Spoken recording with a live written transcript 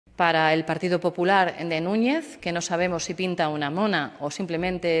Para el Partido Popular de Núñez, que no sabemos si pinta una mona o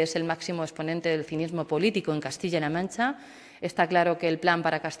simplemente es el máximo exponente del cinismo político en Castilla-La Mancha, está claro que el plan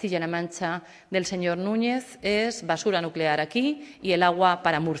para Castilla-La Mancha del señor Núñez es basura nuclear aquí y el agua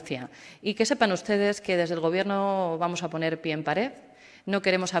para Murcia. Y que sepan ustedes que desde el Gobierno vamos a poner pie en pared. No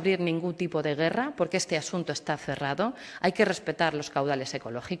queremos abrir ningún tipo de guerra porque este asunto está cerrado. Hay que respetar los caudales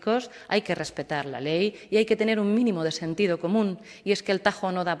ecológicos, hay que respetar la ley y hay que tener un mínimo de sentido común. Y es que el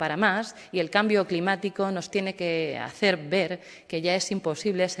Tajo no da para más y el cambio climático nos tiene que hacer ver que ya es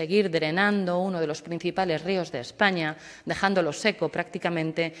imposible seguir drenando uno de los principales ríos de España, dejándolo seco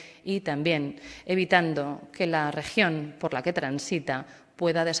prácticamente y también evitando que la región por la que transita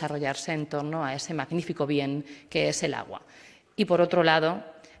pueda desarrollarse en torno a ese magnífico bien que es el agua. Y, por otro lado,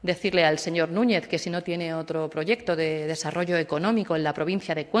 decirle al señor Núñez que si no tiene otro proyecto de desarrollo económico en la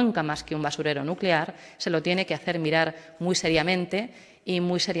provincia de Cuenca más que un basurero nuclear, se lo tiene que hacer mirar muy seriamente y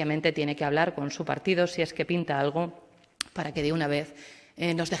muy seriamente tiene que hablar con su partido si es que pinta algo para que de una vez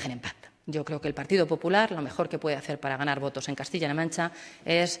nos dejen en paz. Yo creo que el Partido Popular lo mejor que puede hacer para ganar votos en Castilla-La Mancha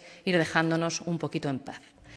es ir dejándonos un poquito en paz.